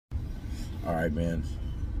All right, man.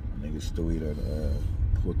 My nigga Stuey that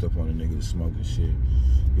pulled up on a nigga to smoke and shit.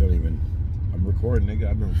 You don't even. I'm recording, nigga.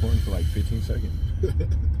 I've been recording for like 15 seconds.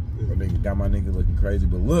 My nigga got my nigga looking crazy,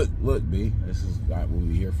 but look, B. This is not what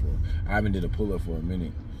we here for. I haven't did a pull up for a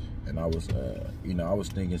minute, and I was, you know, I was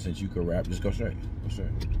thinking since you could rap, just go straight,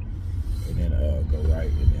 and then go right,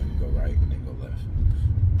 and then go right, and then go left.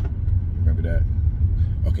 Remember that?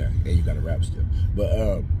 Okay, and you got to rap still, but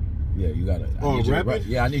yeah, you gotta. Oh, rap?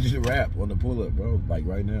 Yeah, I need you to rap on the pull up, bro. Like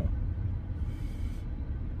right now.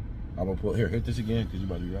 I'm gonna pull here. Hit this again, cause you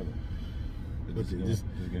about to be rapping.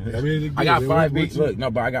 I got 5 beats. Look, no,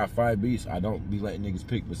 but I got 5 beats. I don't be letting niggas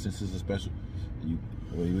pick, but since it's a special,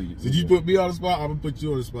 Did you put me on the spot? I'm gonna put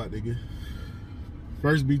you on the spot, nigga.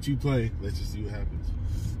 First beat you play, let's just see what happens.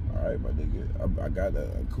 All right, my nigga. I got a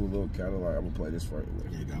cool little catalog. I'm gonna play this for you.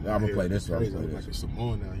 I'm gonna play this for you. Like a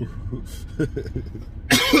Samoan out here.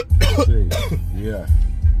 Yeah.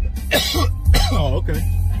 Oh, okay.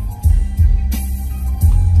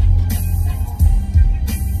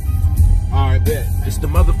 All right, bet. It's the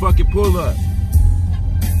motherfucking pull up.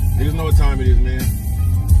 Niggas know what time it is, man.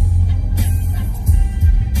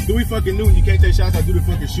 Stuey fucking Newton, you can't take shots, I do the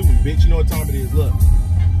fucking shooting, bitch. You know what time it is, look.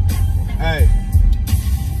 Hey.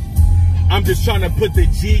 I'm just trying to put the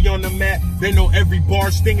G on the map. They know every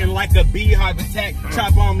bar stinging like a beehive attack.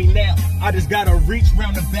 Chop on me now. I just gotta reach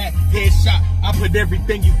round the back. Headshot. I put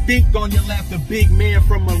everything you think on your lap. The big man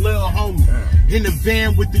from a little homie. In the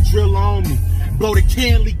van with the drill on me. Blow the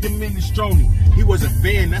can, leak the minestrone. He was a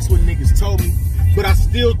fan, that's what niggas told me. But I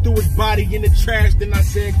still threw his body in the trash. Then I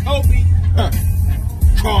said, Kobe.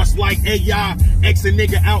 Cross like AI, X a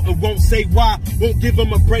nigga out and won't say why. Won't give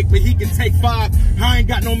him a break, but he can take 5. I ain't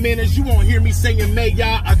got no manners, you won't hear me saying may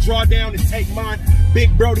I draw down and take mine.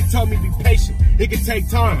 Big Brody told me be patient, it can take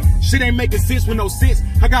time. Shit ain't making sense with no sense,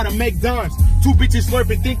 I gotta make dimes. 2 bitches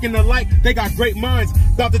slurping, thinking alike, they got great minds.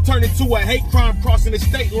 About to turn into a hate crime, crossing the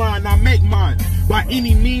state line, I make mine. By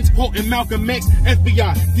any means, quoting Malcolm X,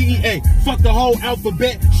 FBI, DEA, fuck the whole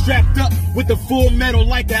alphabet. Strapped up with the full metal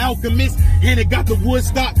like the alchemist. And it got the wood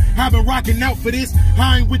stock, I've been rocking out for this.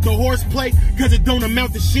 I ain't with the horseplay, cause it don't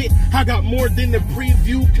amount to shit. I got more than the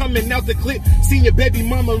preview coming out the clip. Seen your baby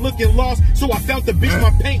mama looking lost, so I found the bitch. My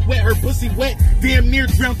paint wet, her pussy wet, damn near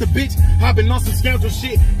drowned the bitch. I've been on some scoundrel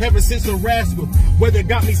shit ever since a rascal. Weather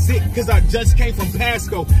got me sick, cause I just came from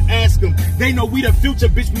Pasco. Ask them, they know we the future,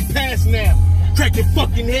 bitch, we past now. Crack your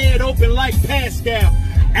fucking head open like Pascal.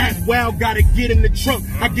 Act wild, gotta get in the trunk.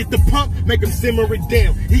 I get the pump, make him simmer it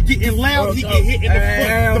down. He getting loud, he get hit in the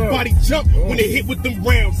front. The body jump when it hit with them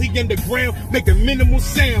rounds. He in the ground, make a minimal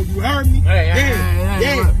sound. You heard me?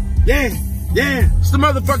 Yeah. It's the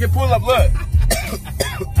motherfucking pull up, look.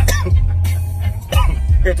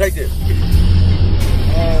 Here, take this.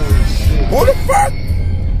 Oh, shit. Who the fuck?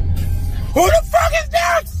 Who the fuck?